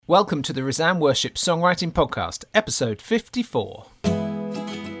Welcome to the Razan Worship Songwriting Podcast, episode 54.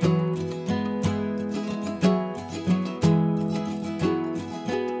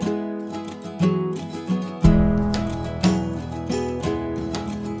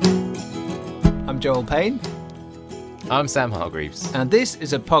 I'm Joel Payne. I'm Sam Hargreaves. And this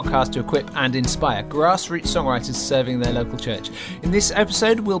is a podcast to equip and inspire grassroots songwriters serving their local church. In this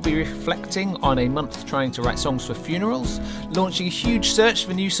episode, we'll be reflecting on a month trying to write songs for funerals, launching a huge search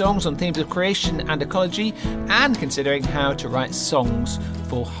for new songs on themes of creation and ecology, and considering how to write songs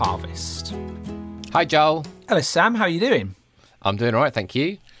for harvest. Hi, Joel. Hello, Sam. How are you doing? I'm doing all right, thank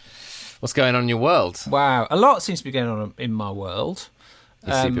you. What's going on in your world? Wow, a lot seems to be going on in my world.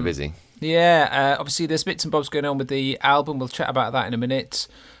 You're super busy. Yeah, obviously there's bits and bobs going on with the album. We'll chat about that in a minute.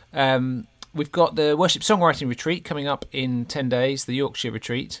 We've got the Worship Songwriting Retreat coming up in 10 days, the Yorkshire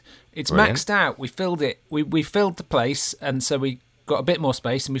Retreat. It's Brilliant. maxed out. We filled it. We filled the place, and so we got a bit more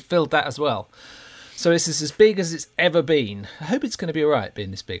space, and we filled that as well. So this is as big as it's ever been. I hope it's going to be all right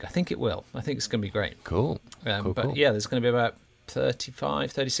being this big. I think it will. I think it's going to be great. Cool. But yeah, there's going to be about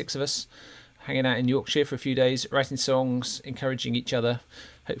 35, 36 of us hanging out in Yorkshire for a few days, writing songs, encouraging each other,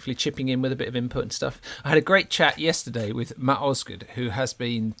 hopefully chipping in with a bit of input and stuff. I had a great chat yesterday with Matt Osgood, who has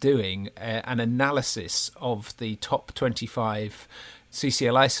been doing an analysis of the top 25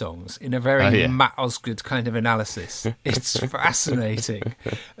 CCLI songs in a very Matt Osgood kind of analysis. It's fascinating.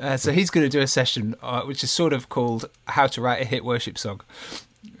 So he's going to do a session which is sort of called How to Write a Hit Worship Song.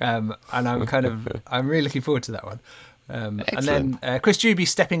 And I'm really looking forward to that one. And then Chris Juby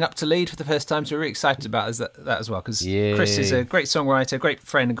stepping up to lead for the first time, so we're really excited about that as well, because Chris is a great songwriter, great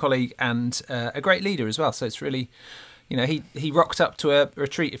friend and colleague, and a great leader as well. So it's really, he rocked up to a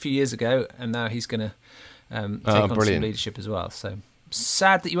retreat a few years ago, and now he's going to take on some leadership as well. So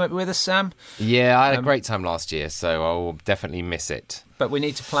sad that you won't be with us, Sam. Yeah, I had a great time last year, so I will definitely miss it. But we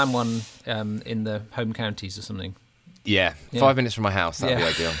need to plan one in the home counties or something. Yeah, 5 minutes from my house, that'd be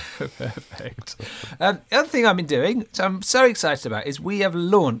ideal. Perfect. The other thing I've been doing, which I'm so excited about, is we have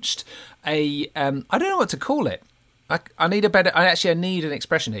launched I don't know what to call it. I need an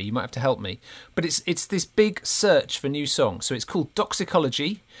expression here. You might have to help me. But it's this big search for new songs. So it's called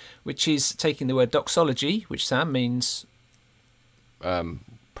Doxecology, which is taking the word doxology, which, Sam, means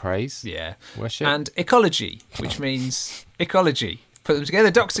praise. Yeah. Worship. And ecology, which means ecology. Put them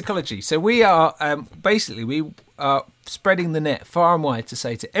together, Doxecology. So we are we are spreading the net far and wide to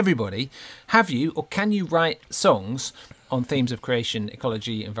say to everybody, have you or can you write songs on themes of creation,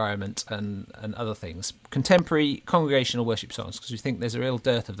 ecology, environment, and other things? Contemporary congregational worship songs, because we think there's a real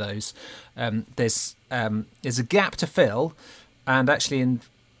dearth of those. There's a gap to fill, and actually,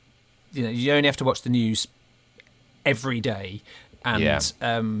 you only have to watch the news every day.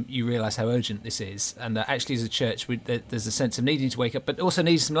 And you realise how urgent this is, and that actually as a church there's a sense of needing to wake up, but also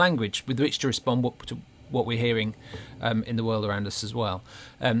needs some language with which to respond to what we're hearing in the world around us as well.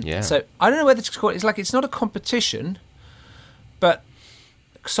 So I don't know whether to call it, it's not a competition, but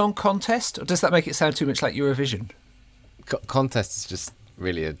song contest, or does that make it sound too much like Eurovision? Contest is just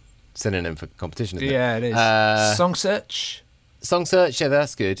really a synonym for competition, isn't it? Yeah, it is. Song search, yeah,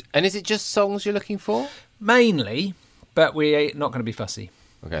 that's good. And is it just songs you're looking for? Mainly. But we're not going to be fussy.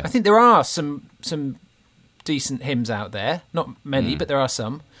 Okay. I think there are some decent hymns out there. Not many, but there are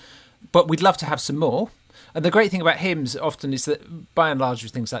some. But we'd love to have some more. And the great thing about hymns often is that, by and large,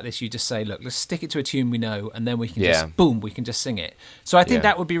 with things like this, you just say, look, let's stick it to a tune we know, and then we can we can just sing it. So I think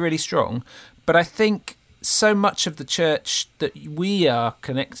that would be really strong. But I think so much of the church that we are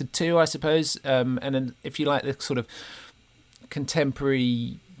connected to, I suppose, and then if you like the sort of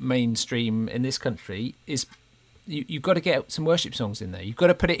contemporary mainstream in this country, is you've got to get some worship songs in there. You've got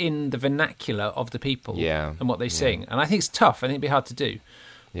to put it in the vernacular of the people and what they sing. And I think it's tough. I think it'd be hard to do.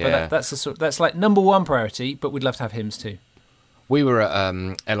 Yeah. But that's like number one priority, but we'd love to have hymns too. We were at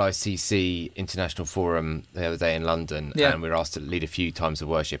LICC International Forum the other day in London, and we were asked to lead a few times of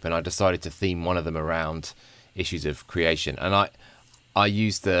worship, and I decided to theme one of them around issues of creation. And I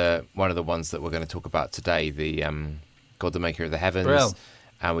used one of the ones that we're going to talk about today, the God the Maker of the Heavens. Brill.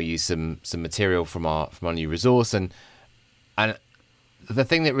 And we used some material from our new resource, and the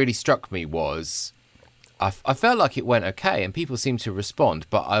thing that really struck me was I felt like it went okay, and people seemed to respond,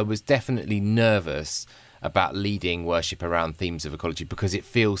 but I was definitely nervous about leading worship around themes of ecology because it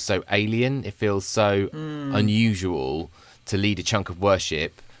feels so alien, it feels so unusual to lead a chunk of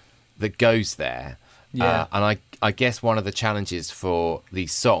worship that goes there. And I guess one of the challenges for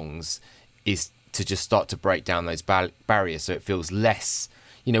these songs is to just start to break down those barriers, so it feels less.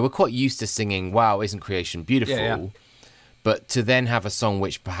 We're quite used to singing, wow, isn't creation beautiful? But to then have a song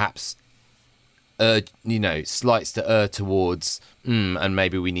which perhaps slights to err towards, and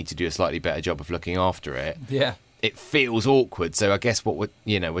maybe we need to do a slightly better job of looking after it. Yeah. It feels awkward. So I guess what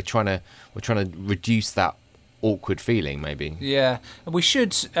we're trying to reduce that awkward feeling, maybe. Yeah, and we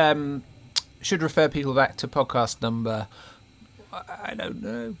should refer people back to podcast number, I don't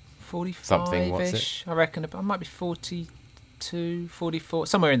know, 45-ish. Something, what's it? I reckon it might be 42, 44,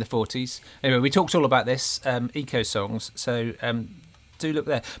 somewhere in the 40s. Anyway, we talked all about this, eco songs, so do look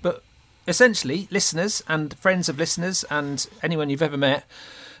there. But essentially, listeners and friends of listeners and anyone you've ever met,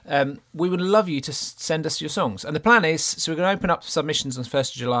 we would love you to send us your songs. And the plan is, so we're going to open up submissions on the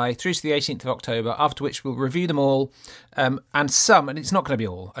 1st of July through to the 18th of October, after which we'll review them all. And it's not going to be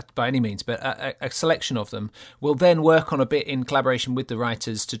all by any means, but a selection of them. We'll then work on a bit in collaboration with the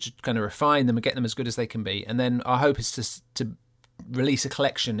writers to kind of refine them and get them as good as they can be. And then our hope is to release a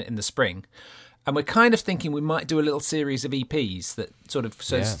collection in the spring. And we're kind of thinking we might do a little series of EPs that sort of,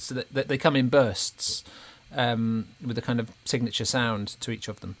 so that they come in bursts. With a kind of signature sound to each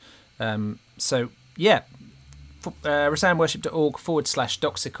of them.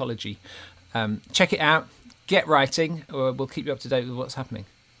 resoundworship.org/doxecology. Check it out, get writing, or we'll keep you up to date with what's happening.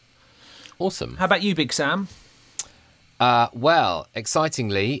 Awesome. How about you, Big Sam? Well,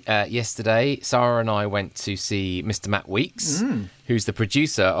 excitingly, yesterday, Sarah and I went to see Mr. Matt Weeks, who's the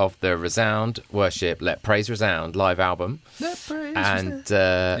producer of the Resound Worship Let Praise Resound live album.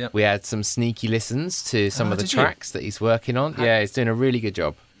 We had some sneaky listens to some of the tracks that he's working on. Yeah, he's doing a really good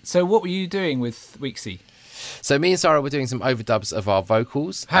job. So what were you doing with Weeksy? So me and Sarah were doing some overdubs of our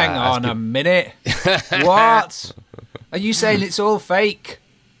vocals. Hang on a minute. What? Are you saying it's all fake?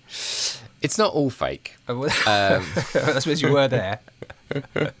 It's not all fake. I suppose you were there.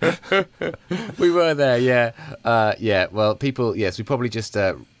 We were there, yeah. Well, people, yes, we probably just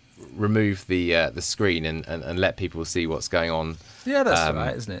remove the screen and let people see what's going on. Yeah, that's all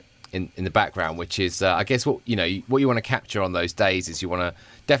right, isn't it? In the background, which is, I guess, what you want to capture on those days is you want to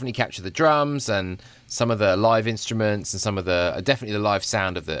definitely capture the drums and some of the live instruments and some of definitely the live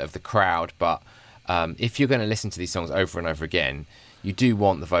sound of the crowd. But if you're going to listen to these songs over and over again, you do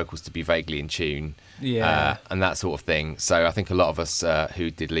want the vocals to be vaguely in tune, and that sort of thing. So I think a lot of us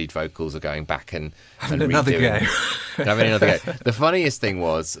who did lead vocals are going back and having another go. The funniest thing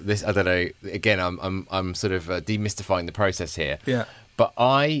was this. I don't know. Again, I'm sort of demystifying the process here. Yeah. But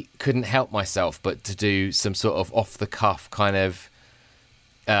I couldn't help myself but to do some sort of off the cuff kind of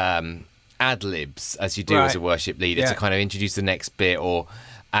ad libs, as you do as a worship leader, to kind of introduce the next bit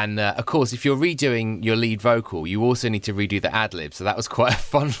And of course, if you're redoing your lead vocal, you also need to redo the ad-lib. So that was quite a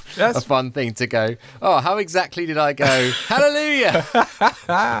fun thing to go, oh, how exactly did I go, hallelujah?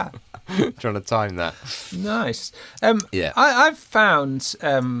 Trying to time that. Nice. I've found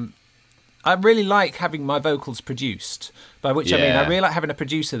I really like having my vocals produced, by which I mean I really like having a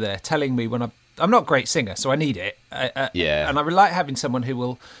producer there telling me when I'm not a great singer, so I need it. And I really like having someone who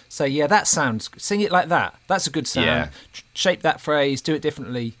will say, yeah, that sounds, sing it like that. That's a good sound. Yeah. Shape that phrase, do it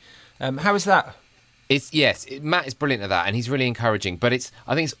differently. How is that? Matt is brilliant at that, and he's really encouraging. But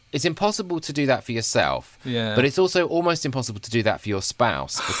I think it's impossible to do that for yourself. Yeah. But it's also almost impossible to do that for your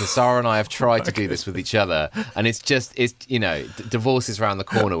spouse, because Sarah and I have tried to do this with each other, and it's divorce is around the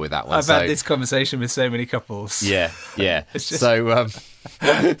corner with that one. I've had this conversation with so many couples. Yeah. So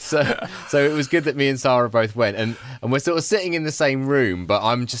it was good that me and Sarah both went, and we're sort of sitting in the same room, but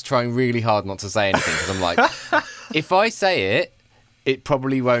I'm just trying really hard not to say anything because I'm like, if I say it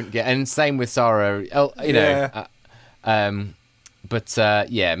probably won't get. And same with Sarah,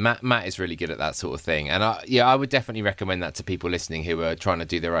 Matt is really good at that sort of thing, and I would definitely recommend that to people listening who are trying to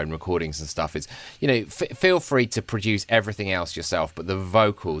do their own recordings and stuff. Is feel free to produce everything else yourself, but the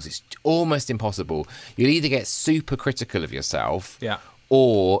vocals, it's almost impossible. You'll either get super critical of yourself,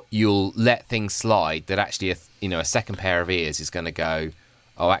 or you'll let things slide that actually a second pair of ears is going to go,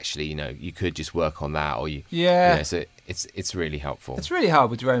 oh, actually, you could just work on that, or so it's really helpful. It's really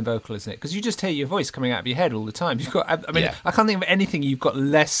hard with your own vocal, isn't it? Because you just hear your voice coming out of your head all the time. I can't think of anything you've got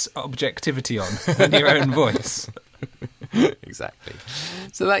less objectivity on than your own voice. Exactly.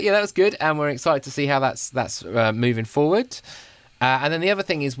 So that was good, and we're excited to see how that's moving forward. And then the other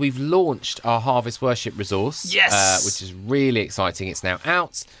thing is we've launched our Harvest Worship resource, which is really exciting. It's now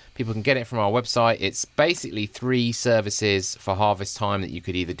out. People can get it from our website. It's basically 3 services for harvest time that you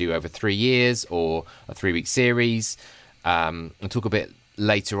could either do over 3 years or a 3-week series. I'll talk a bit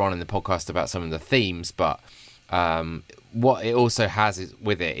later on in the podcast about some of the themes, but what it also has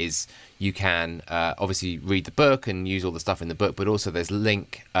with it is you can obviously read the book and use all the stuff in the book, but also there's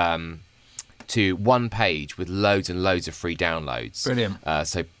to one page with loads and loads of free downloads. Brilliant.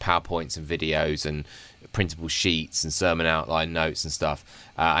 So PowerPoints and videos and printable sheets and sermon outline notes and stuff.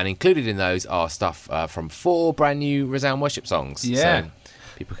 And included in those are stuff from 4 brand new Resound worship songs. Yeah. So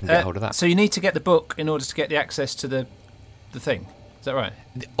people can get hold of that. So you need to get the book in order to get the access to the thing. Is that right?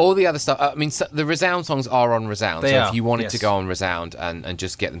 All the other stuff, I mean, the Resound songs are on Resound. They so are, if you wanted yes. to go on Resound and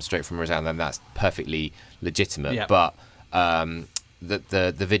just get them straight from Resound, then that's perfectly legitimate. Yeah. But the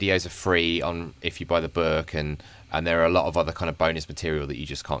videos are free on if you buy the book, and there are a lot of other kind of bonus material that you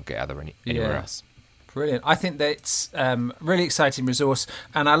just can't get anywhere else. Brilliant. I think that's really exciting resource,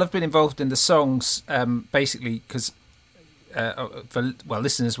 and I love being involved in the songs, basically because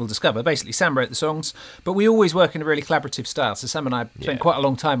listeners will discover, basically Sam wrote the songs, but we always work in a really collaborative style. So Sam and I spent quite a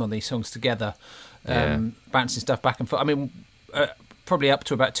long time on these songs together, bouncing stuff back and forth. I mean, probably up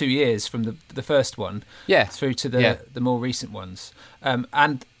to about 2 years from the first one through to the more recent ones.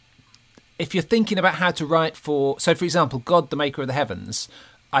 And if you're thinking about how to write for example, God, the Maker of the Heavens,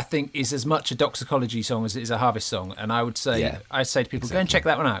 I think is as much a Doxecology song as it is a Harvest song. And I would say, I'd say to people, go and check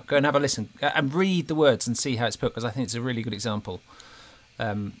that one out. Go and have a listen and read the words and see how it's put, because I think it's a really good example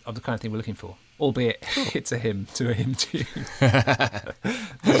of the kind of thing we're looking for. Albeit it's a hymn to a hymn tune.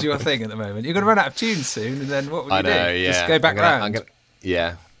 That's your thing at the moment. You're going to run out of tunes soon, and then what will you do? Yeah. Just go back round?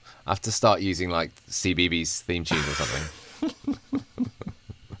 I have to start using like CBeebies theme tunes or something.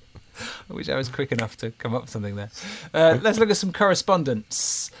 I wish I was quick enough to come up with something there. Let's look at some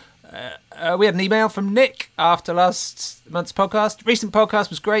correspondence. We had an email from Nick after last month's podcast. Recent podcast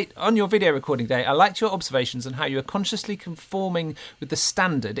was great. On your video recording day, I liked your observations on how you are consciously conforming with the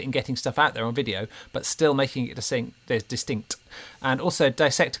standard in getting stuff out there on video, but still making it distinct. And also,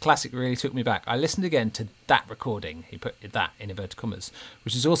 Dissect Classic really took me back. I listened again to that recording, he put that in inverted commas,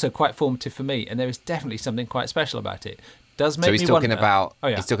 which is also quite formative for me, and there is definitely something quite special about it. Does make he's me talking wonder, about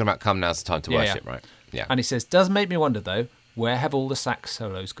he's talking about Come Now's the Time to Worship, right? Yeah. And he says, does make me wonder though, where have all the sax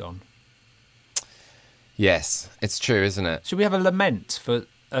solos gone? Yes, it's true, isn't it? Should we have a lament for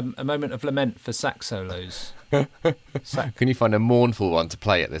a moment of lament for sax solos? Can you find a mournful one to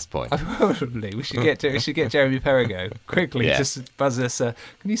play at this point? Probably. We should get Jeremy Perigo quickly. Just buzz us. Can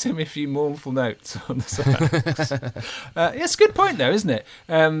you send me a few mournful notes on the sax? It's a good point though, isn't it?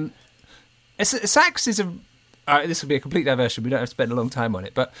 Sax is a. This will be a complete diversion. We don't have to spend a long time on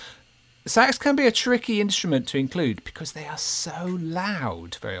it, but sax can be a tricky instrument to include because they are so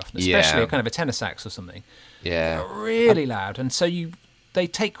loud very often, especially a kind of a tenor sax or something. Yeah, they're really loud, and so they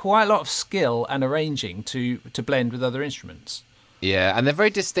take quite a lot of skill and arranging to blend with other instruments. Yeah, and they're very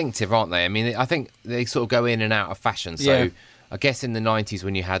distinctive, aren't they? I mean, I think they sort of go in and out of fashion. So I guess in the 90s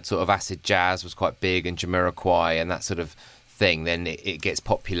when you had sort of acid jazz was quite big and Jamiroquai and that sort of thing, then it gets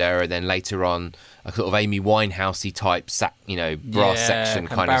popular, and then later on a sort of Amy Winehousey type brass section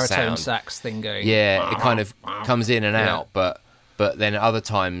kind of sound sax thing going. Yeah, it kind of comes in and out, but then other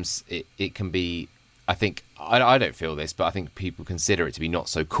times it can be. I think I don't feel this, but I think people consider it to be not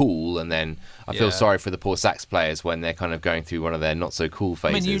so cool, and then I feel sorry for the poor sax players when they're kind of going through one of their not so cool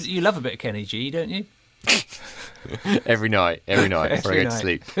phases. I mean, you love a bit of Kenny G, don't you? every night before I go to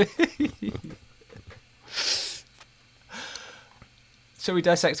sleep. Shall we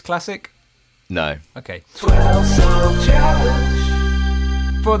dissect classic? No. Okay. 12-song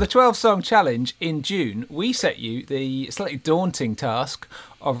challenge. For the 12-song challenge in June, we set you the slightly daunting task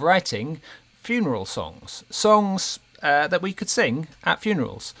of writing funeral songs that we could sing at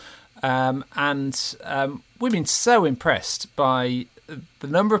funerals. We've been so impressed by the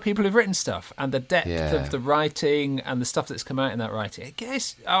number of people who've written stuff and the depth of the writing and the stuff that's come out in that writing.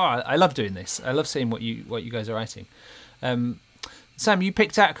 I love doing this. I love seeing what you guys are writing. Sam, you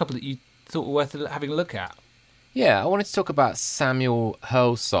picked out a couple that you thought were worth having a look at. Yeah, I wanted to talk about Samuel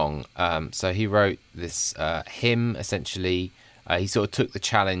Hurl's song. So he wrote this hymn, essentially. He sort of took the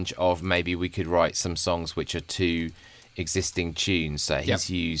challenge of maybe we could write some songs which are to existing tunes. So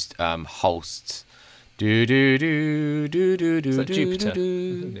he's used Holst's do do do do do do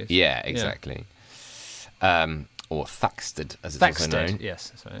Jupiter. Yeah, exactly. Or Thaxted, as it's also known.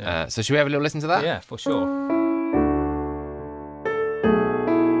 Yes. So should we have a little listen to that? Yeah, for sure.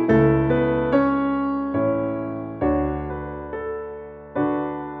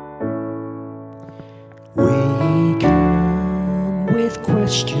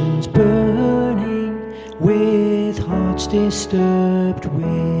 Questions burning, with hearts disturbed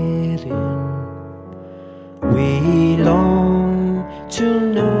within. We long to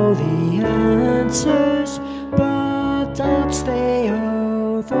know the answers, but doubts they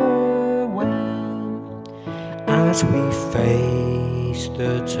overwhelm. As we face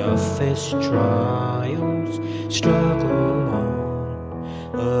the toughest trials, struggle on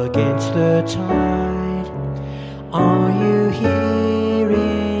against the tide. Are you here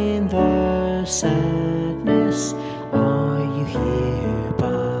in the sadness? Are you here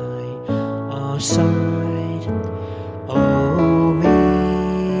by our side? Oh,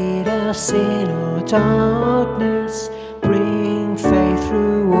 meet us in our darkness, bring faith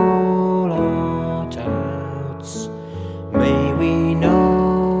through all our doubts. May we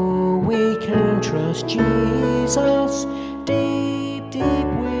know we can trust Jesus deep, deep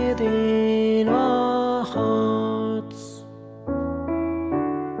within our hearts.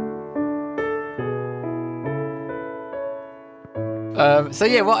 So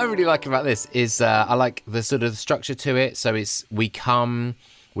yeah, what I really like about this is I like the sort of structure to it. So it's we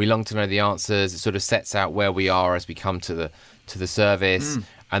long to know the answers. It sort of sets out where we are as we come to the service,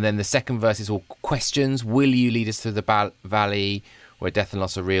 and then the second verse is all questions. Will you lead us through the valley where death and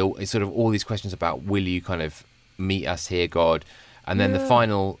loss are real? It's sort of all these questions about will you kind of meet us here, God? And then the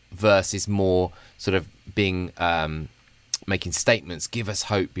final verse is more sort of being making statements, give us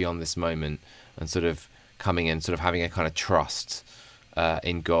hope beyond this moment, and sort of coming in, sort of having a kind of trust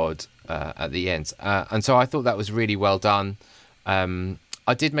in God at the end. And so I thought that was really well done.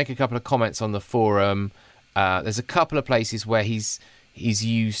 I did make a couple of comments on the forum. There's a couple of places where he's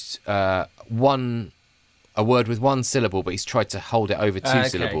used a word with one syllable, but he's tried to hold it over two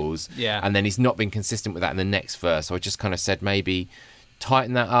syllables. Yeah. And then he's not been consistent with that in the next verse. So I just kind of said maybe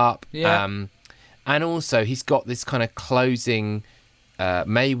tighten that up. Yeah. And also he's got this kind of closing,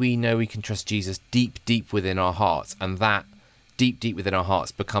 may we know we can trust Jesus deep, deep within our hearts. And that deep, deep within our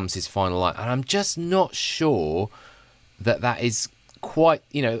hearts becomes his final line. And I'm just not sure that is quite,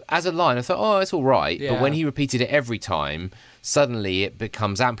 as a line, I thought, oh, it's all right. Yeah. But when he repeated it every time, suddenly it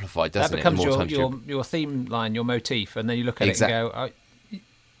becomes amplified, doesn't it? That becomes it? your theme line, your motif, and then you look at it and go, oh,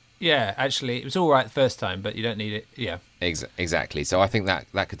 yeah, actually, it was all right the first time, but you don't need it. Yeah. Exactly. So I think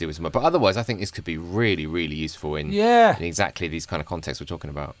that could do with some. But otherwise, I think this could be really, really useful in exactly these kind of contexts we're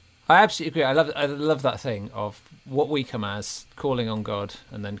talking about. I absolutely agree. I love that thing of what we come as, calling on God,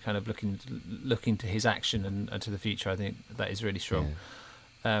 and then kind of looking to his action and to the future. I think that is really strong.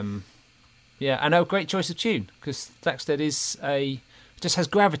 Yeah. And a great choice of tune, because Thaxted just has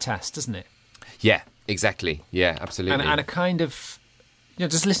gravitas, doesn't it? Yeah, exactly. Yeah, absolutely. And a kind of,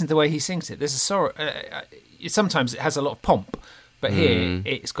 just listen to the way he sings it. There's a sorrow. Sometimes it has a lot of pomp, but here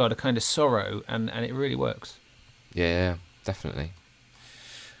it's got a kind of sorrow, and it really works. Yeah, definitely.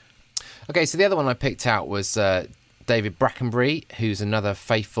 Okay, so the other one I picked out was David Brackenbury, who's another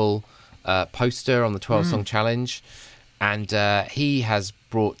faithful poster on the 12-song challenge. And he has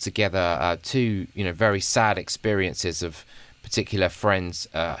brought together two, very sad experiences of particular friends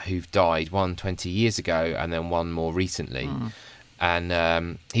who've died, one 20 years ago and then one more recently.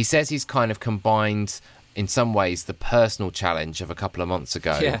 And he says he's kind of combined, in some ways, the personal challenge of a couple of months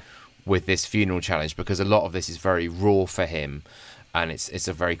ago with this funeral challenge, because a lot of this is very raw for him. And it's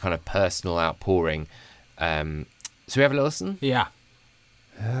a very kind of personal outpouring. So we have a listen? Yeah.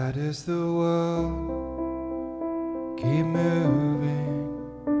 How does the world keep moving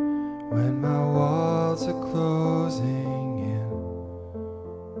when my walls are closing in?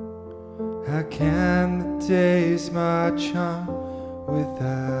 How can the days march on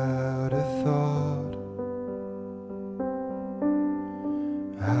without a thought?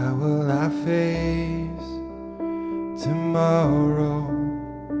 How will I face tomorrow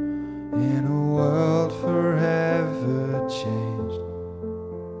in a world forever changed?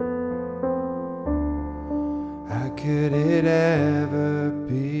 How could it ever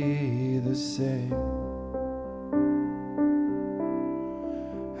be the same?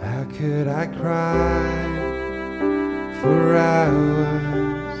 How could I cry for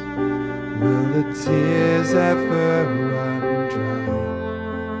hours? Will the tears ever run dry?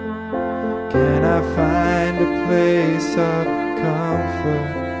 Can I find a place of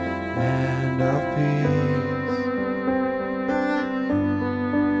comfort and of peace?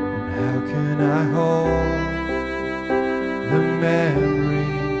 And how can I hold the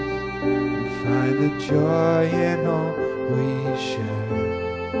memories and find the joy in all we share,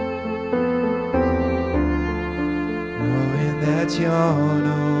 knowing that you're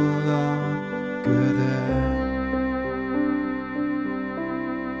no longer there?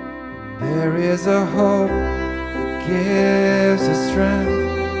 There is a hope that gives us strength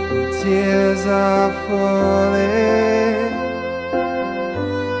when tears are falling.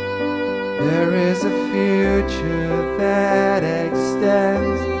 There is a future that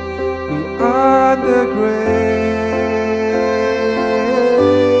extends beyond the grave.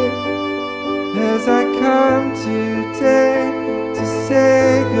 As I come today to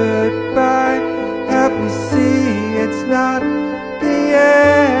say goodbye, help me see it's not the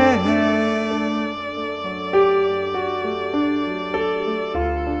end.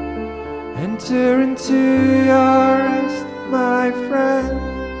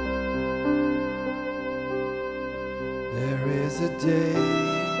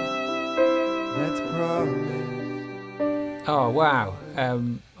 promise. Oh wow!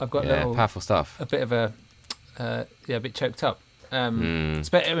 I've got powerful stuff. a bit of a a bit choked up.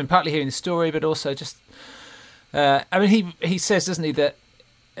 Partly hearing the story, but also just he says, doesn't he, that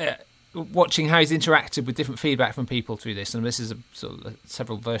watching how he's interacted with different feedback from people through this, and this is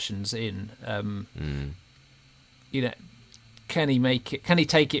several versions in. Can he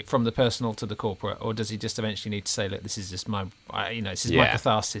take it from the personal to the corporate, or does he just eventually need to say, look, this is just my my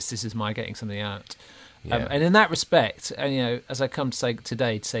catharsis, this is my getting something out. And in that respect, and as I come to say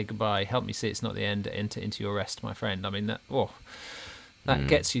today to say goodbye, help me see it's not the end, enter into your rest, my friend. I mean that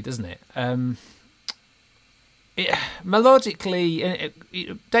gets you, doesn't it? Melodically,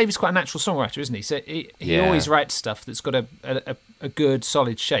 David's quite a natural songwriter, isn't he? So he always writes stuff that's got a good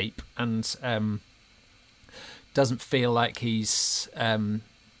solid shape, and doesn't feel like he's even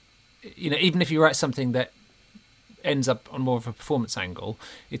if you write something that ends up on more of a performance angle,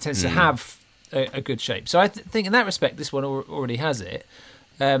 it tends to have a good shape. So I think in that respect this one already has it.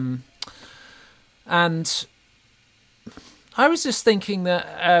 And I was just thinking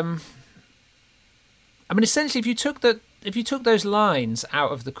that essentially if you took those lines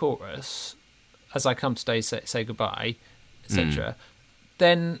out of the chorus, as I come today say goodbye, etc.,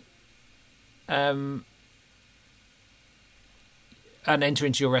 then and enter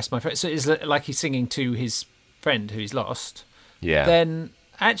into your rest, my friend. So it's like he's singing to his friend who he's lost. Yeah. Then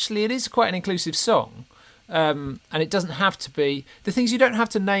actually, it is quite an inclusive song, and it doesn't have to be the things you don't have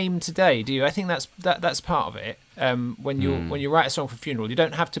to name today, do you? I think that's part of it. When you write a song for a funeral, you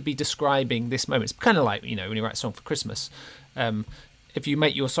don't have to be describing this moment. It's kind of like when you write a song for Christmas. If you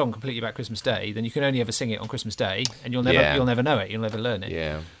make your song completely about Christmas Day, then you can only ever sing it on Christmas Day, and you'll never know it. You'll never learn it.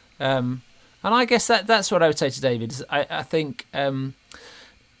 Yeah. And I guess that's what I would say to David. Is I think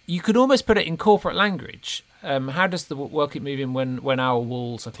you could almost put it in corporate language. How does the world keep moving when our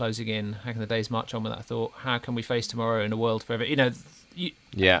walls are closing in? How can the days march on without thought? How can we face tomorrow in a world forever?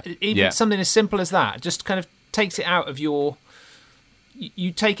 Something as simple as that just kind of takes it out of your.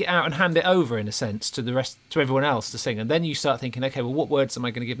 You take it out and hand it over in a sense to everyone else to sing, and then you start thinking, okay, well, what words am I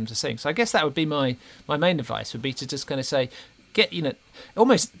going to give them to sing? So I guess that would be my main advice would be to just kind of say.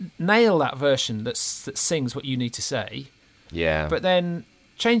 Almost nail that version that sings what you need to say. Yeah. But then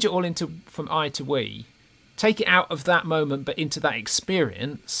change it all into from I to we. Take it out of that moment, but into that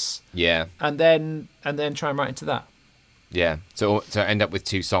experience. Yeah. And then try and write into that. Yeah. So end up with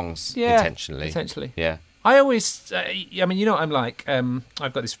two songs intentionally. Potentially. Yeah. I always, what I'm like.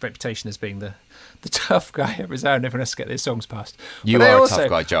 I've got this reputation as being the tough guy at Rizzo, and everyone has to get their songs passed. You are a tough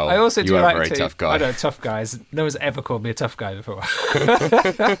guy, Joel. I also do like a very tough guy. I know, tough guys. No one's ever called me a tough guy before.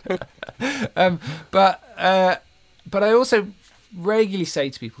 But I also regularly say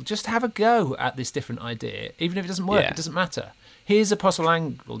to people, just have a go at this different idea. Even if it doesn't work, it doesn't matter. Here's a possible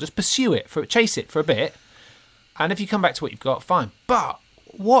angle. Just pursue it, chase it for a bit. And if you come back to what you've got, fine. But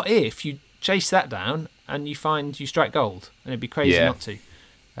what if you chase that down and you find you strike gold? And it'd be crazy not to.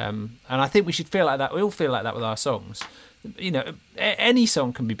 And I think we should feel like that. We all feel like that with our songs. Any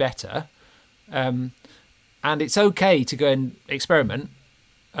song can be better, and it's okay to go and experiment,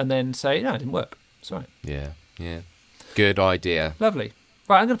 and then say, "No, it didn't work." It's all right. Yeah. Good idea. Lovely.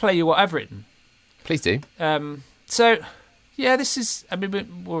 Right, I'm going to play you what I've written. Please do. This is.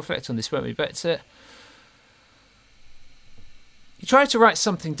 We'll reflect on this, won't we? But you try to write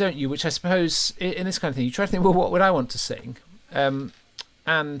something, don't you? Which I suppose in this kind of thing, you try to think, well, what would I want to sing?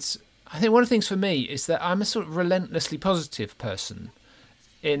 And I think one of the things for me is that I'm a sort of relentlessly positive person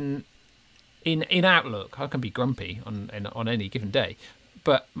in outlook. I can be grumpy on any given day,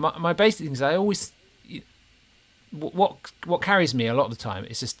 but my basic thing is I always what carries me a lot of the time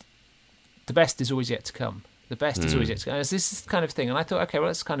is just the best is always yet to come. The best is always yet to come. And this is the kind of thing, and I thought, okay, well,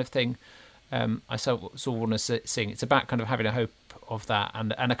 that's the kind of thing I sort of want to sing. It's about kind of having a hope of that,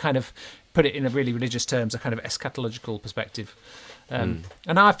 and I kind of put it in a really religious terms, a kind of eschatological perspective. And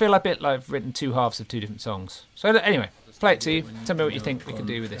now I feel a bit like I've written two halves of two different songs. So anyway, play it to you. Tell me what you think we can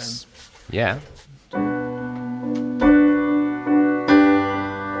do with this. Yeah.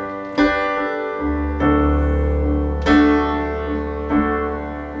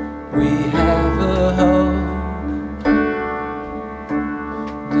 We have a hope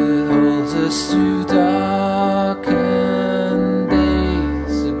that holds us through darkened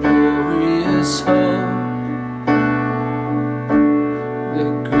days, a glorious hope.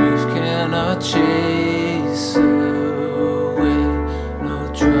 Chase away, no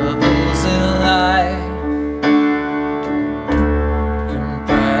troubles in life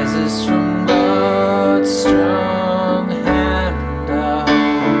comprise us from God's strong hand. Our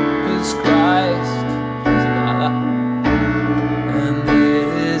hope is Christ, and it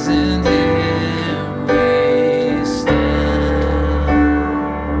is in Him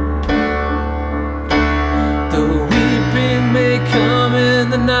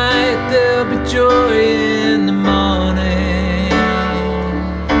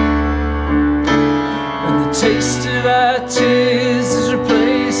taste of our tears is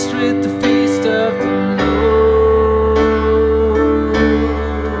replaced with the feast of the Lord,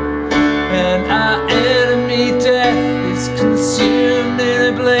 and our enemy death is consumed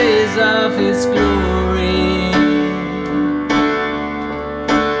in a blaze of his glory,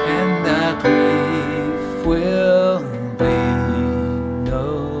 and our grief will be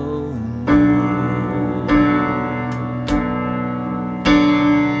no more.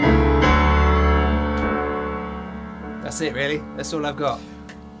 That's it, really. That's all I've got.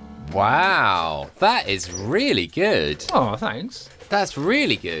 Wow, that is really good. Oh, thanks. That's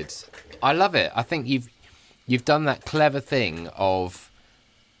really good. I love it. I think you've done that clever thing of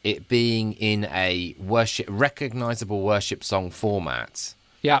it being in a recognizable worship song format,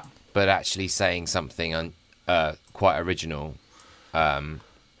 Yeah. but actually saying something quite original.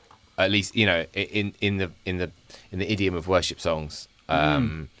 At least in the idiom of worship songs.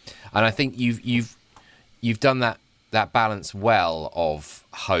 And I think you've done that balance well of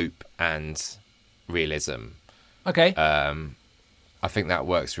hope and realism. Okay. I think that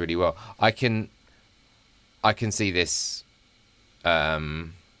works really well. I can see this. I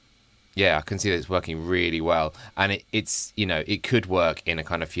can see that it's working really well, and it's it could work in a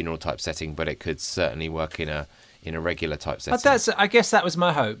kind of funeral type setting, but it could certainly work in a regular type setting. I guess that was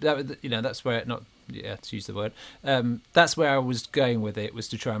my hope. That's where to use the word. That's where I was going with it, was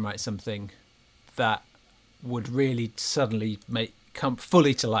to try and write something that would really suddenly come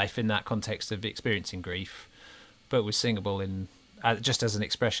fully to life in that context of experiencing grief, but was singable in just as an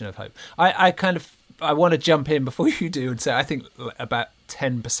expression of hope. I want to jump in before you do and say I think about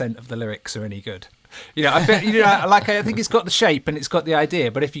 10% of the lyrics are any good. I think it's got the shape and it's got the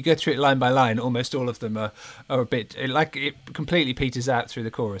idea, but if you go through it line by line, almost all of them are a bit it completely peters out through the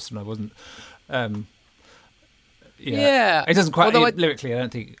chorus, and I wasn't. It doesn't quite lyrically. I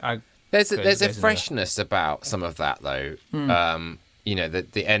don't think There's a freshness about some of that though.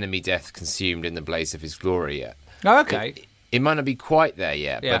 The enemy death consumed in the blaze of his glory. Oh, okay. It might not be quite there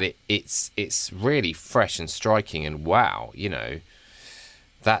yet, but it's really fresh and striking, and wow,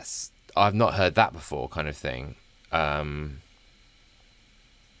 I've not heard that before, kind of thing.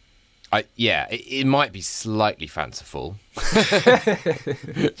 It might be slightly fanciful,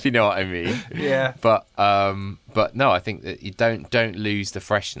 if you know what I mean. Yeah. But no, I think that you don't lose the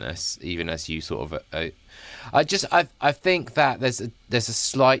freshness, even as you sort of. I think that there's a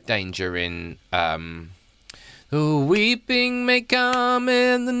slight danger in. The weeping may come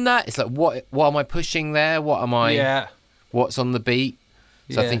in the night. It's like what am I pushing there? What am I? Yeah. What's on the beat?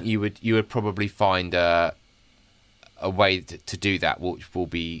 So I think you would probably find a way to do that, which will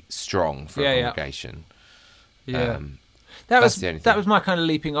be strong for a congregation. Yeah. That was my kind of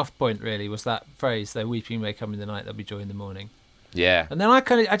leaping off point, really, was that phrase, "Though weeping may come in the night, there'll be joy in the morning." Yeah. And then I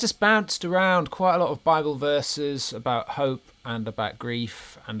just bounced around quite a lot of Bible verses about hope and about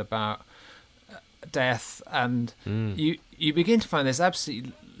grief and about death, and you begin to find there's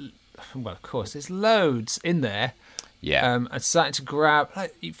absolutely, well, of course, there's loads in there. Yeah. And starting to grab,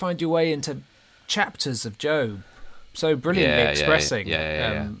 you find your way into chapters of Job, so brilliantly expressing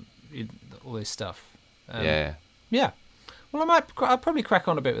all this stuff. Yeah. Well, I'll probably crack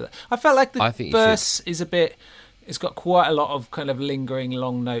on a bit with it. I felt like the verse is a bit. It's got quite a lot of kind of lingering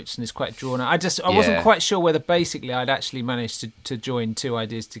long notes, and it's quite drawn out. I wasn't quite sure whether basically I'd actually managed to join two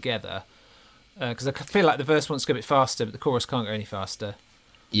ideas together, because I feel like the verse wants to go a bit faster, but the chorus can't go any faster.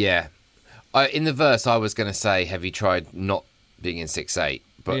 Yeah. In the verse, I was going to say, have you tried not being in 6/8?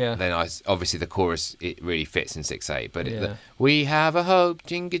 But then obviously the chorus, it really fits in 6/8. But we have a hope,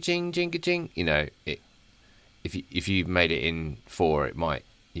 jinga jing, jinga jing. If you made it in 4,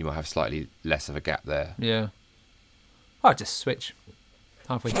 you might have slightly less of a gap there. Yeah. I'll just switch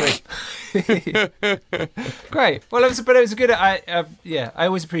halfway through. Great. Well, it was a good. I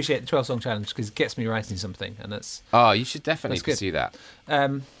always appreciate the 12-song challenge because it gets me writing something, and that's. Oh, you should definitely pursue that.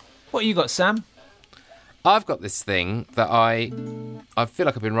 What you got, Sam? I've got this thing that I feel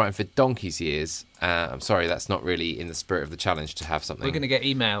like I've been writing for donkey's years. I'm sorry, that's not really in the spirit of the challenge to have something. We're going to get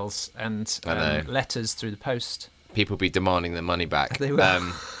emails and letters through the post. People be demanding their money back. They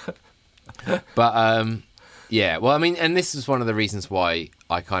will. Yeah, well, I mean, and this is one of the reasons why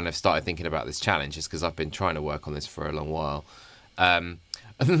I kind of started thinking about this challenge, is because I've been trying to work on this for a long while.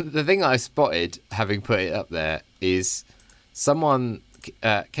 The thing I spotted, having put it up there, is someone,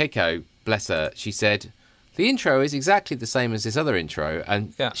 Keiko, bless her, she said, the intro is exactly the same as this other intro,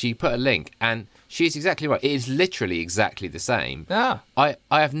 and she put a link, and she's exactly right. It is literally exactly the same. Ah. I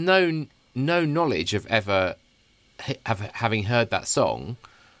have no knowledge of ever having heard that song.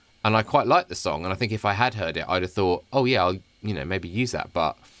 And I quite like the song, and I think if I had heard it, I'd have thought, "Oh yeah, I'll maybe use that."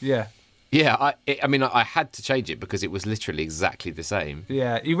 But Yeah, I had to change it because it was literally exactly the same.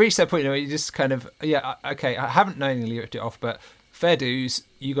 Yeah, you reach that point, where you just kind of, okay, I haven't knowingly ripped it off, but fair dues,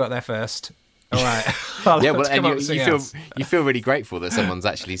 you got there first. All right. Yeah, well, and you feel really grateful that someone's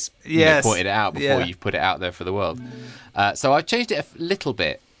actually pointed it out before you've put it out there for the world. So I've changed it a little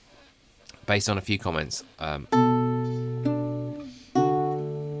bit based on a few comments.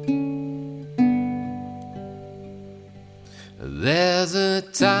 There's a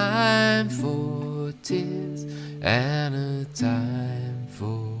time for tears and a time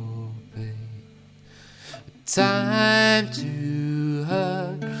for pain. A time to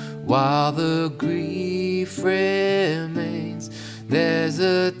hurt while the grief remains. There's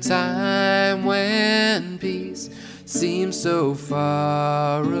a time when peace seems so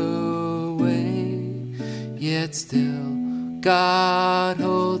far away, yet still God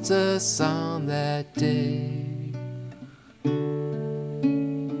holds us on that day.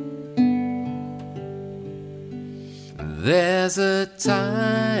 There's a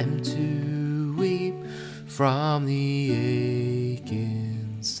time to weep from the ache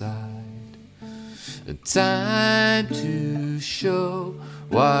inside, a time to show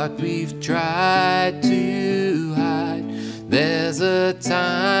what we've tried to hide. There's a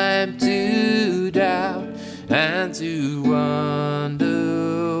time to doubt and to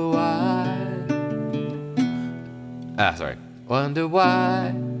wonder why. Wonder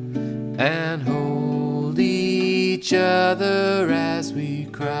why, and hold each other as we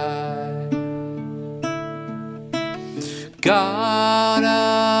cry. God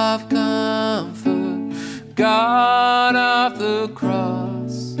of comfort, God of the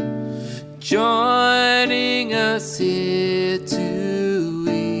cross, joining us here to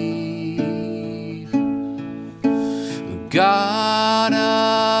weep. God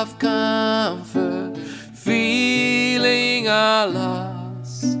of comfort, feeling our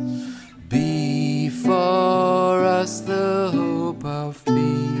loss, before us the hope of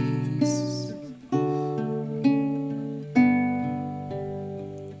peace.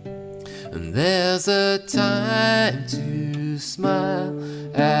 And there's a time to smile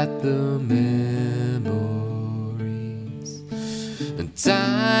at the memories, a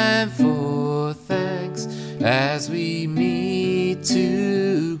time for thanks as we meet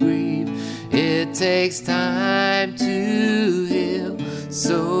to grieve. It takes time to heal,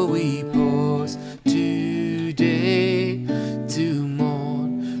 so we pause today to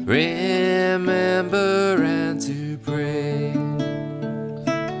mourn, remember and to pray.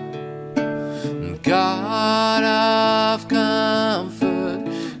 God of comfort,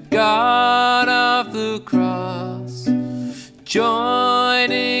 God of the cross,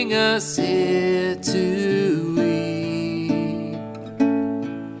 joining us here to weep.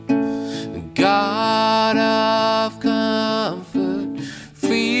 God of comfort,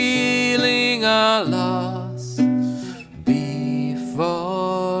 feeling our loss,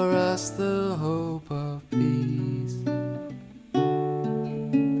 before us the hope of peace.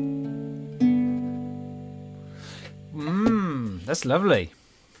 That's lovely.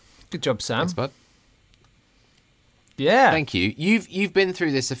 Good job, Sam. Thanks, bud. Yeah. Thank you. You've been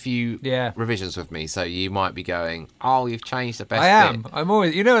through this a few Yeah. revisions with me, so you might be going, "Oh, you've changed the best I am. bit." I'm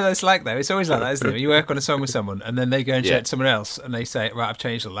always. You know what that's like, though. It's always like that, isn't it? You work on a song with someone, and then they go and show it to someone else, and they say, "Right, I've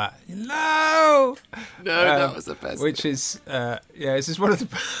changed all that." No, that was the best. Which is, this is one of the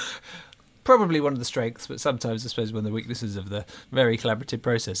probably one of the strengths, but sometimes I suppose one of the weaknesses of the very collaborative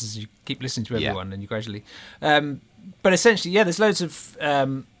process is you keep listening to everyone, and you gradually. But essentially, there's loads of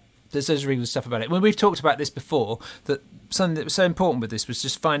really good stuff about it. When we've talked about this before, that something that was so important with this was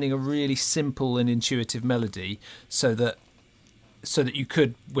just finding a really simple and intuitive melody, so that you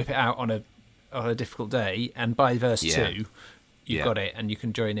could whip it out on a difficult day, and by verse 2, you've got it, and you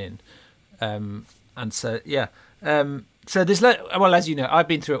can join in. So there's as you know, I've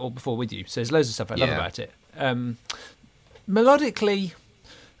been through it all before with you, so there's loads of stuff I love about it. Melodically,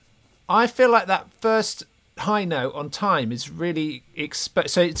 I feel like that first high note on Time is really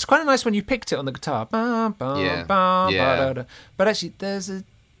so it's quite nice when you picked it on the guitar. But actually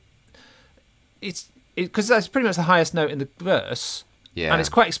it's because that's pretty much the highest note in the verse, and it's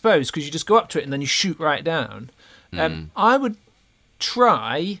quite exposed because you just go up to it and then you shoot right down. I would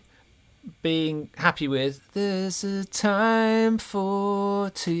try being happy with "There's a time for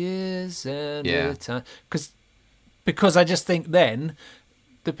tears and a time," because I just think then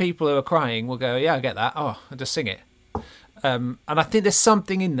the people who are crying will go, "Yeah, I get that. Oh, I'll just sing it." And I think there's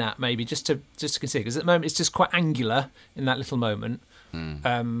something in that, maybe just to consider, because at the moment it's just quite angular in that little moment,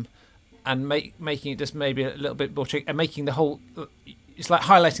 and making it just maybe a little bit more tricky, and making the whole, it's like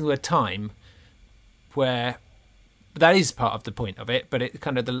highlighting the word time, where that is part of the point of it, but it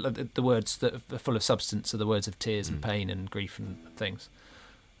kind of the words that are full of substance are the words of tears and pain and grief and things.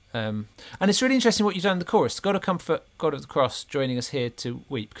 And it's really interesting what you've done in the chorus. God of comfort, God of the cross, joining us here to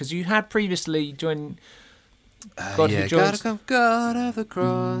weep. Because you had previously joined God who joins... God of the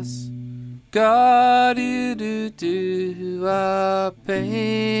cross, God you do our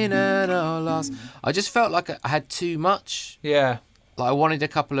pain and our loss. I just felt like I had too much. Yeah. Like I wanted a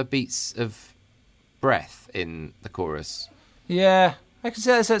couple of beats of breath in the chorus. Yeah, I can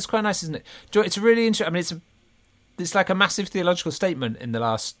say that. So it's quite nice, isn't it? It's a really interesting. I mean, it's like a massive theological statement in the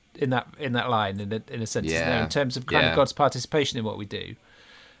last in that line in a sense, isn't there, in terms of kind of God's participation in what we do.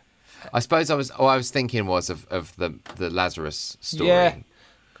 I suppose I was thinking was of the Lazarus story. Yeah,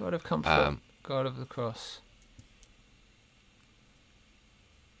 God of comfort, God of the cross.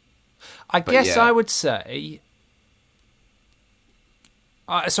 I guess I would say.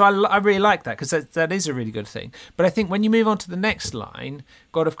 So I really like that because that is a really good thing. But I think when you move on to the next line,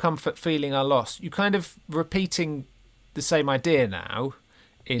 God of comfort, feeling our loss, you're kind of repeating the same idea now.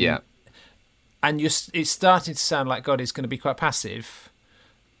 And it's starting to sound like God is going to be quite passive.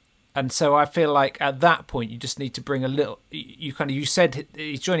 And so I feel like at that point you just need to bring a little. You said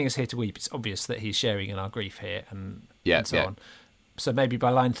he's joining us here to weep. It's obvious that he's sharing in our grief here, and so on. So maybe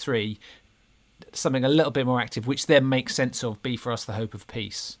by line 3. Something a little bit more active, which then makes sense of "Be for us the hope of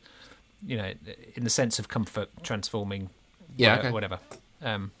peace," in the sense of comfort, transforming, whatever.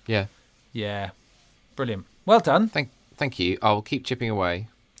 Yeah, brilliant. Well done. Thank you. I'll keep chipping away.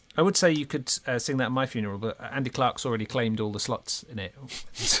 I would say you could sing that at my funeral, but Andy Clark's already claimed all the slots in it.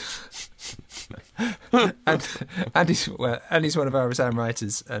 and Andy's one of our Sam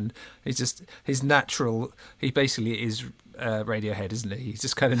writers, and he's natural. He basically is Radiohead, isn't he? He's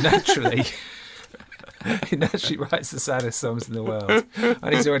just kind of naturally. He naturally writes the saddest songs in the world,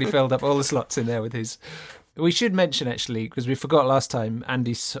 and he's already filled up all the slots in there with his. We should mention actually, because we forgot last time,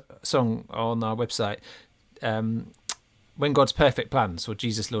 Andy's song on our website, "When God's Perfect Plans" or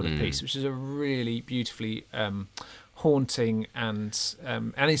 "Jesus Lord of Peace," which is a really beautifully haunting and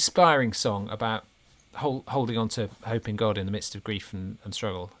inspiring song about holding on to hope in God in the midst of grief and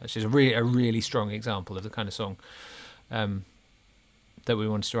struggle. Which is a really strong example of the kind of song that we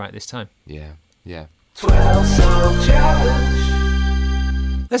wanted to write this time. Yeah. 12-song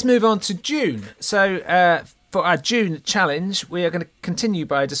challenge. Let's move on to June. So for our June challenge, we are going to continue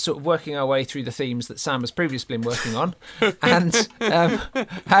by just sort of working our way through the themes that Sam has previously been working on. And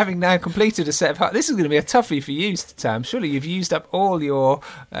having now completed a set of... This is going to be a toughie for you, Sam. Surely you've used up all your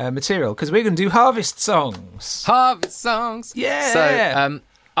material, because we're going to do harvest songs. Harvest songs! Yeah! So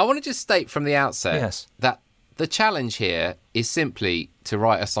I want to just state from the outset that the challenge here is simply to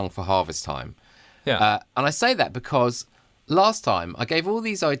write a song for harvest time. Yeah. And I say that because last time I gave all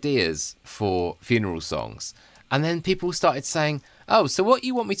these ideas for funeral songs, and then people started saying, "Oh, so what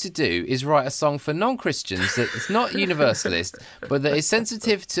you want me to do is write a song for non-Christians that is not universalist, but that is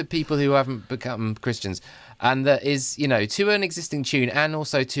sensitive to people who haven't become Christians, and that is, to an existing tune, and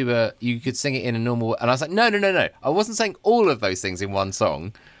also to you could sing it in a normal." And I was like, no. I wasn't saying all of those things in one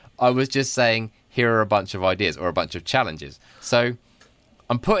song. I was just saying, here are a bunch of ideas or a bunch of challenges. So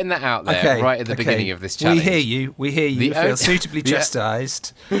I'm putting that out there right at the beginning of this challenge. We hear you. Feel suitably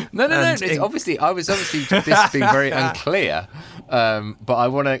chastised. No. It's obviously, I was obviously just being very unclear. But I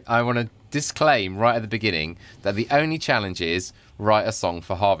want to disclaim right at the beginning that the only challenge is write a song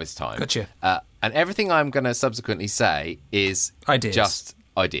for harvest time. Gotcha. And everything I'm going to subsequently say is just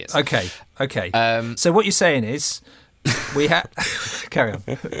ideas. Okay. So what you're saying is we have... Carry on.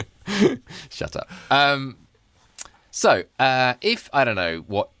 Shut up. So, if I don't know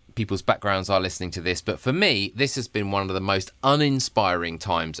what people's backgrounds are listening to this, but for me, this has been one of the most uninspiring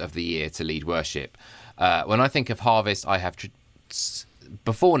times of the year to lead worship. When I think of harvest, I have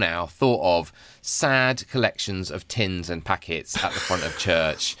before now thought of sad collections of tins and packets at the front of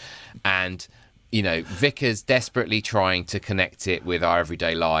church, and vicars desperately trying to connect it with our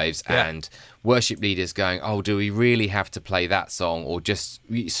everyday lives, and worship leaders going, "Oh, do we really have to play that song?" or just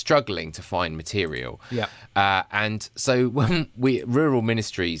struggling to find material. And so when Rural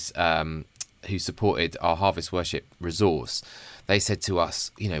Ministries, who supported our Harvest Worship resource, they said to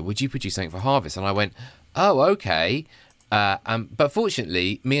us, "Would you produce something for Harvest?" And I went, "Oh, okay." But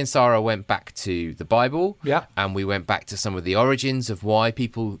fortunately, me and Sarah went back to the Bible, and we went back to some of the origins of why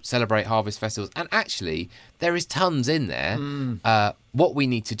people celebrate harvest festivals. And actually, there is tons in there. What we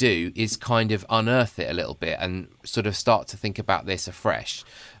need to do is kind of unearth it a little bit and sort of start to think about this afresh.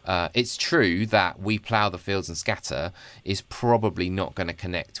 It's true that "We plough the fields and scatter" is probably not going to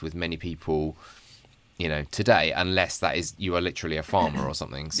connect with many people, today, unless that is you are literally a farmer or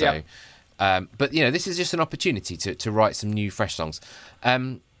something. So. But, this is just an opportunity to write some new, fresh songs.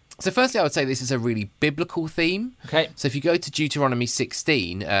 So firstly, I would say this is a really biblical theme. Okay. So if you go to Deuteronomy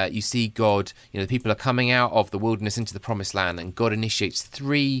 16, you see God, the people are coming out of the wilderness into the promised land, and God initiates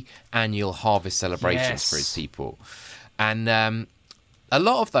 3 annual harvest celebrations for his people. And a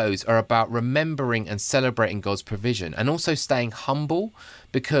lot of those are about remembering and celebrating God's provision, and also staying humble,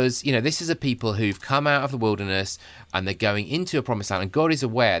 because, this is a people who've come out of the wilderness and they're going into a promised land, and God is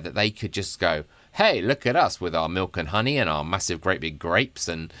aware that they could just go, hey, look at us with our milk and honey and our massive, great big grapes,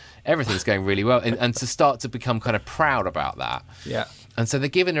 and everything's going really well. And to start to become kind of proud about that. Yeah. And so they're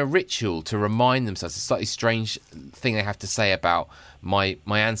given a ritual to remind themselves. It's a slightly strange thing they have to say about my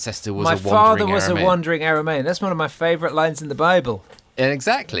ancestor was a wandering Aramean. My father was a wandering Aramean. That's one of my favourite lines in the Bible.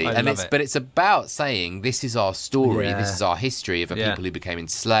 Exactly. I love it. But it's about saying this is our story. Yeah. This is our history of a people who became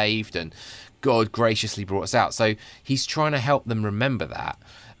enslaved, and God graciously brought us out. So he's trying to help them remember that.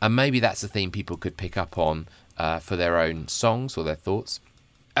 And maybe that's a theme people could pick up on for their own songs or their thoughts.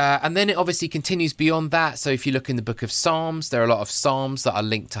 And then it obviously continues beyond that. So if you look in the book of Psalms, there are a lot of Psalms that are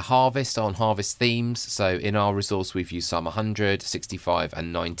linked to harvest, on harvest themes. So in our resource, we've used Psalm 100, 65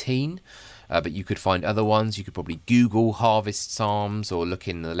 and 19. But you could find other ones. You could probably Google harvest Psalms, or look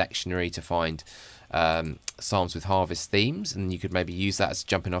in the lectionary to find Psalms with harvest themes. And you could maybe use that as a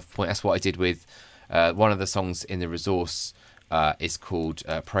jumping off point. That's what I did with one of the songs in the resource. Is called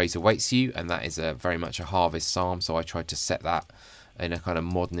Praise Awaits You, and that is very much a harvest psalm, so I tried to set that in a kind of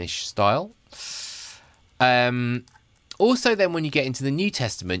modernish style. Also then, when you get into the New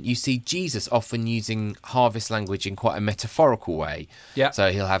Testament, you see Jesus often using harvest language in quite a metaphorical way. Yeah.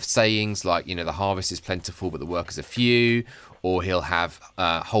 So he'll have sayings like, the harvest is plentiful but the workers are few, or he'll have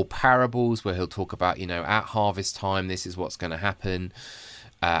whole parables where he'll talk about, at harvest time this is what's going to happen.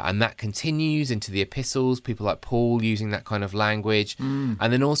 And that continues into the epistles, people like Paul using that kind of language. And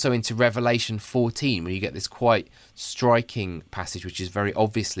then also into Revelation 14, where you get this quite striking passage, which is very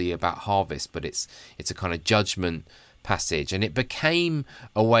obviously about harvest, but it's a kind of judgment passage. And it became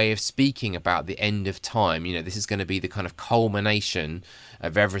a way of speaking about the end of time. This is going to be the kind of culmination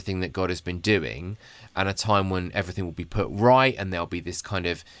of everything that God has been doing, and a time when everything will be put right, and there'll be this kind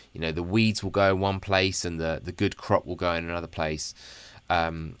of, the weeds will go in one place and the good crop will go in another place.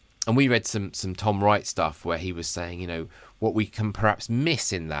 And we read some Tom Wright stuff where he was saying, what we can perhaps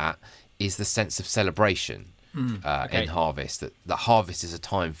miss in that is the sense of celebration in harvest. That harvest is a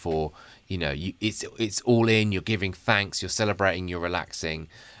time for, it's all in. You're giving thanks, you're celebrating, you're relaxing,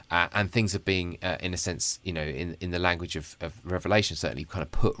 and things are being, in a sense, in the language of Revelation, certainly kind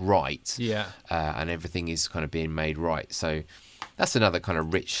of put right. Yeah. And everything is kind of being made right. So that's another kind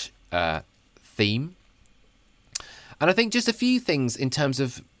of rich theme. And I think just a few things in terms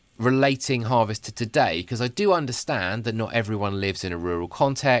of relating harvest to today, because I do understand that not everyone lives in a rural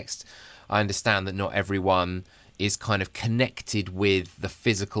context. I understand that not everyone is kind of connected with the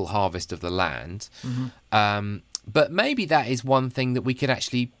physical harvest of the land. But maybe that is one thing that we could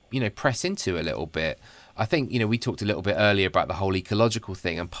actually, press into a little bit. I think, we talked a little bit earlier about the whole ecological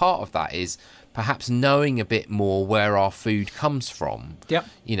thing, and part of that is perhaps knowing a bit more where our food comes from. Yep.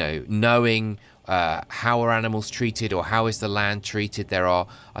 Knowing how are animals treated, or how is the land treated. There are,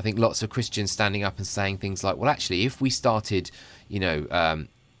 I think, lots of Christians standing up and saying things like, well, actually, if we started,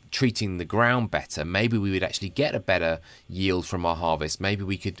 treating the ground better, maybe we would actually get a better yield from our harvest. Maybe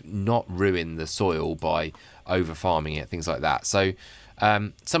we could not ruin the soil by over farming it, things like that. So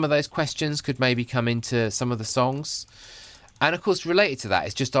some of those questions could maybe come into some of the songs. And of course, related to that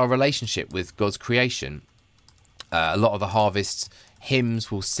is just our relationship with God's creation. A lot of the harvest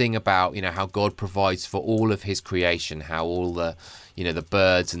hymns will sing about, how God provides for all of his creation, how all the, the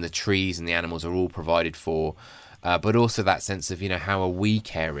birds and the trees and the animals are all provided for, but also that sense of, how are we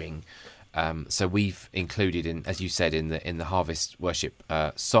caring? So we've included in, as you said, in the harvest worship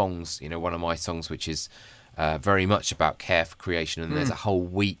songs, one of my songs, which is very much about care for creation, and there's a whole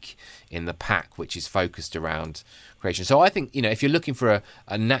week in the pack which is focused around creation. So I think, if you're looking for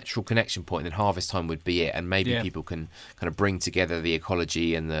a natural connection point, then harvest time would be it, and maybe people can kind of bring together the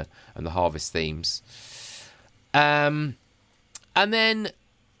ecology and the harvest themes. And then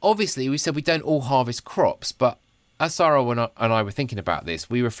obviously we said we don't all harvest crops, but as Sarah and I were thinking about this,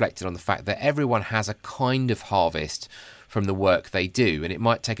 we reflected on the fact that everyone has a kind of harvest from the work they do, and it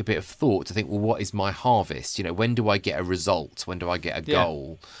might take a bit of thought to think, well, what is my harvest? When do I get a result? When do I get a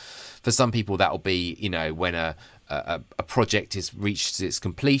goal? For some people, that'll be, when a project is reached its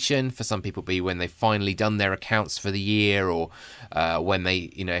completion. For some people, it'll be when they've finally done their accounts for the year, or when they,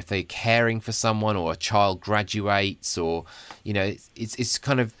 if they're caring for someone, or a child graduates, or, it's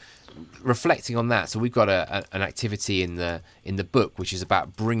kind of reflecting on that, so we've got an activity in the book which is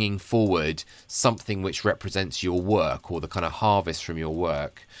about bringing forward something which represents your work or the kind of harvest from your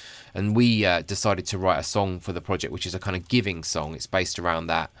work. And we decided to write a song for the project, which is a kind of giving song. It's based around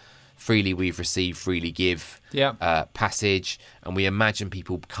that freely we've received, freely give passage. And we imagine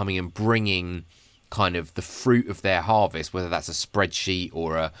people coming and bringing kind of the fruit of their harvest, whether that's a spreadsheet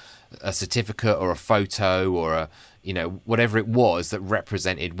or a certificate or a photo or a, you know, whatever it was that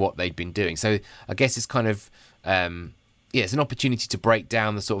represented what they'd been doing. So I guess it's kind of, it's an opportunity to break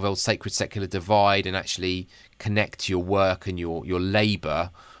down the sort of old sacred secular divide and actually connect your work and your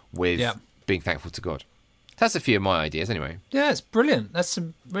labour with being thankful to God. That's a few of my ideas anyway. Yeah, it's brilliant. That's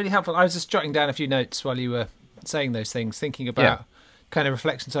some really helpful. I was just jotting down a few notes while you were saying those things, thinking about kind of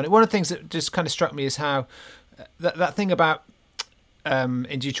reflections on it. One of the things that just kind of struck me is how that thing about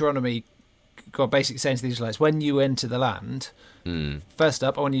in Deuteronomy, God basically saying to the Israelites, when you enter the land, first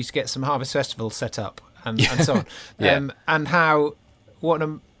up, I want you to get some harvest festivals set up and so on. And how,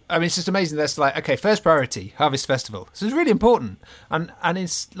 it's just amazing. That's like, okay, first priority, harvest festival. So it's really important, and in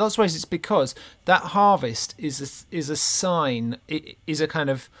lots of ways, it's because that harvest is a sign. It is a kind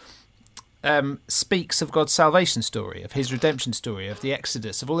of speaks of God's salvation story, of His redemption story, of the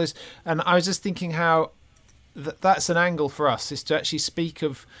Exodus, of all this. And I was just thinking how that's an angle for us, is to actually speak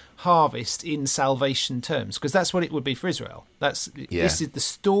of harvest in salvation terms, because that's what it would be for Israel. This is the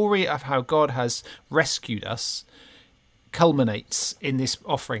story of how God has rescued us. Culminates in this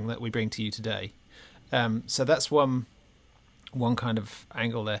offering that we bring to you today. So that's one kind of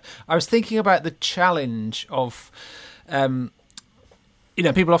angle there. I was thinking about the challenge of,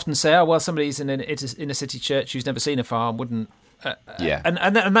 people often say, "Oh, well, somebody's in a city church who's never seen a farm wouldn't."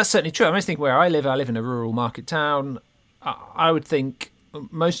 And that's certainly true. I think where I live in a rural market town. I would think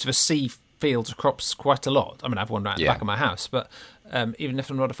most of us see fields of crops quite a lot. I mean, I have one right at the back of my house, but even if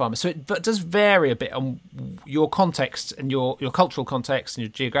I'm not a farmer. So it does vary a bit on your context and your cultural context and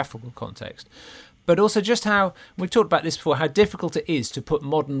your geographical context. But also just how, we've talked about this before, how difficult it is to put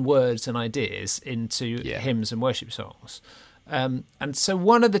modern words and ideas into hymns and worship songs. And so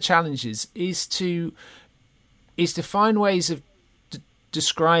one of the challenges is to find ways of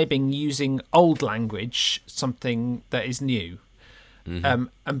describing using old language, something that is new. Mm-hmm.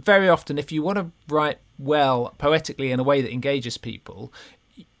 And very often, if you want to write well poetically in a way that engages people,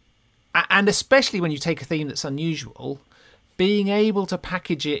 and especially when you take a theme that's unusual, being able to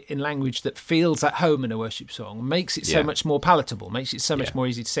package it in language that feels at home in a worship song makes it so much more palatable, makes it so much more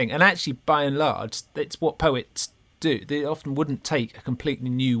easy to sing. And actually, by and large, it's what poets do. They often wouldn't take a completely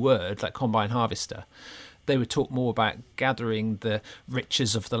new word like combine harvester. They would talk more about gathering the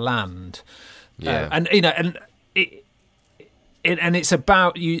riches of the land. And it's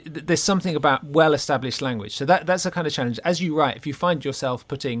about you. There's something about well-established language, so that's a kind of challenge. As you write, if you find yourself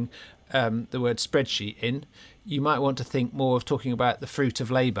putting the word spreadsheet in, you might want to think more of talking about the fruit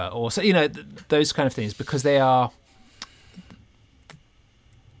of labour, or so those kind of things, because it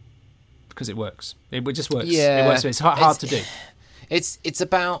works. It just works. Yeah, it works. It's hard to do. It's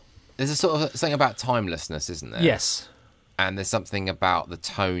about, there's a sort of something about timelessness, isn't there? Yes, and there's something about the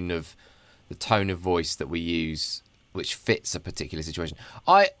tone of voice that we use, which fits a particular situation.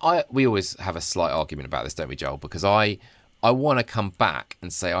 We always have a slight argument about this, don't we, Joel? Because I want to come back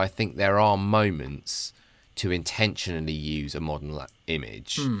and say I think there are moments to intentionally use a modern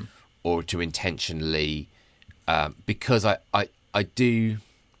image, or to intentionally, because I do.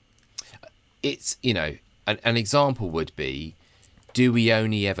 It's, an example would be, do we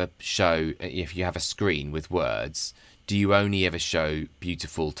only ever show, if you have a screen with words, do you only ever show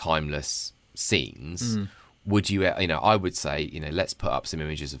beautiful, timeless scenes? Would you, I would say, let's put up some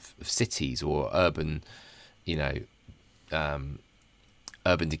images of cities or urban, urban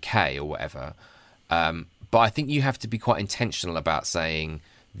decay or whatever. But I think you have to be quite intentional about saying,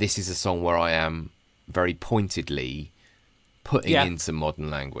 this is a song where I am very pointedly putting in some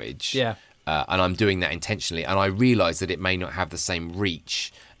modern language. Yeah. And I'm doing that intentionally. And I realise that it may not have the same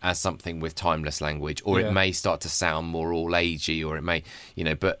reach as something with timeless language, or it may start to sound more all-agey, or it may,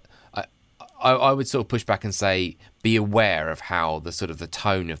 but I would sort of push back and say, be aware of how the sort of the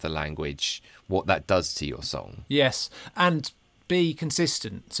tone of the language, what that does to your song. Yes, and be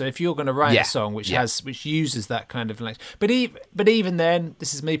consistent. So if you're going to write a song which uses that kind of language, but even then,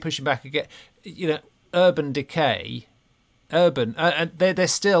 this is me pushing back again. Urban decay, and they're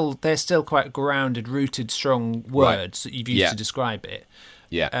still quite grounded, rooted, strong words that you've used to describe it.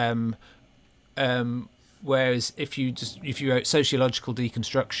 Yeah. Whereas if you wrote sociological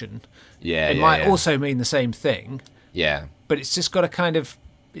deconstruction, it might also mean the same thing. Yeah. But it's just got a kind of,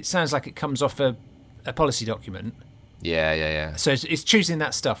 it sounds like it comes off a policy document. Yeah. So it's choosing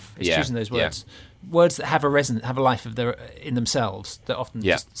that stuff. It's Yeah, choosing those yeah. words that have a life of their in themselves that often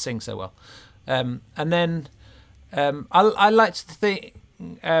Yeah. just sing so well. And then I like to think,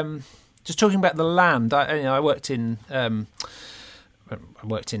 just talking about the land. I worked in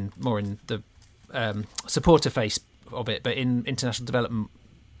more in the supporter face of it, but in international development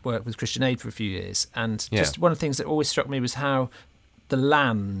work with Christian Aid for a few years. And just one of the things that always struck me was how the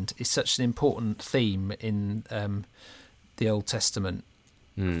land is such an important theme in the Old Testament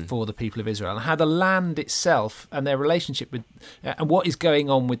for the people of Israel, and how the land itself and their relationship with and what is going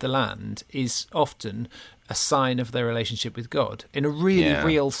on with the land is often a sign of their relationship with God in a really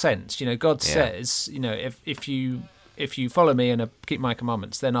real sense. God says, if you follow me and keep my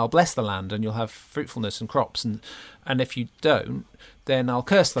commandments, then I'll bless the land and you'll have fruitfulness and crops, and if you don't, then I'll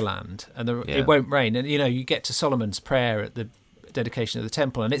curse the land and it won't rain. And you get to Solomon's prayer at the dedication of the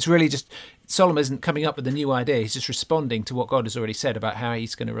temple, and it's really just Solomon isn't coming up with a new idea, he's just responding to what God has already said about how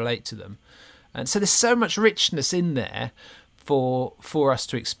he's going to relate to them. And so there's so much richness in there for us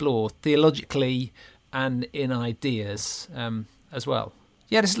to explore theologically and in ideas as well.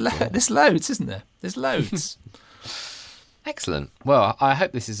 There's loads, isn't there? There's loads. Excellent. Well, I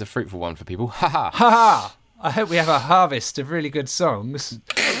hope this is a fruitful one for people. Ha ha. Ha ha! I hope we have a harvest of really good songs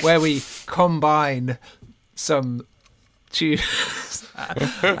where we combine some tunes.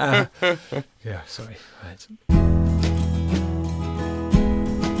 Sorry. Right.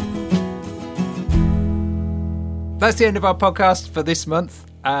 That's the end of our podcast for this month.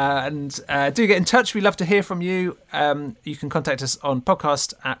 And do get in touch. We love to hear from you. You can contact us on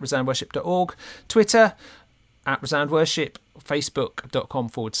podcast@resoundworship.org, Twitter @resoundworship,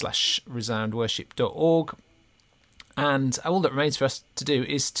 facebook.com/resoundworship.org. And all that remains for us to do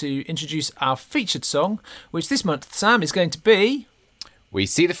is to introduce our featured song, which this month, Sam, is going to be... We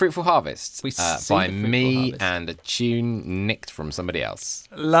See the Fruitful Harvest We See by the Fruitful me Harvest. and a tune nicked from somebody else.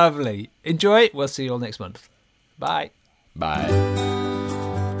 Lovely. Enjoy. We'll see you all next month. Bye. Bye.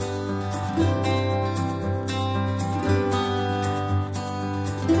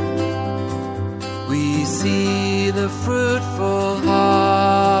 We see the fruitful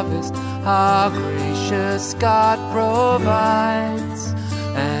harvest our gracious God provides,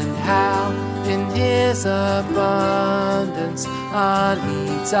 and how in His abundance our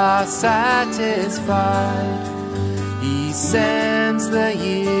needs are satisfied. He sends the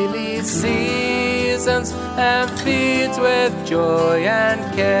yearly seasons and feeds with joy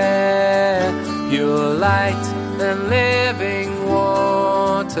and care, pure light and living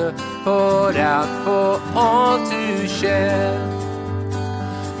water poured out for all to share.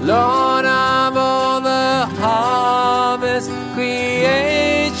 Lord of all the harvest,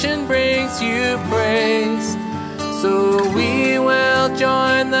 creation brings you praise. So we will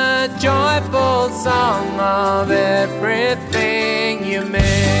join the joyful song of everything you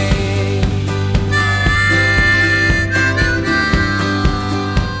made.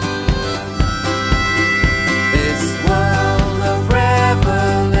 This world of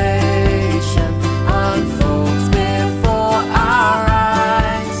revelation unfolds before our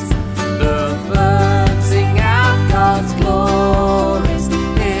eyes. The birds sing out God's glories,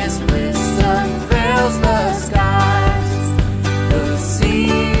 His wisdom fills the skies. The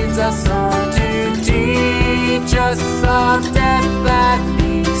seeds are sown to teach us of death that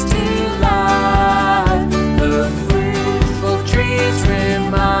leads to life. The fruitful trees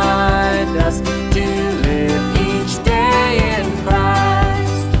remind us to live each day in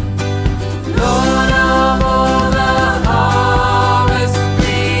Christ. Lord of all the harvest,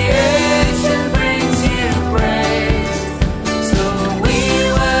 creation brings you praise. So we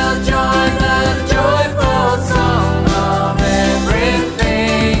will join the joyful song of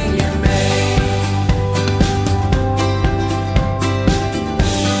everything you made.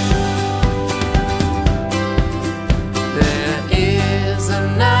 There is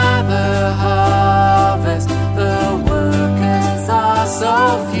another harvest, the workers are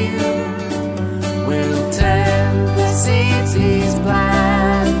so few.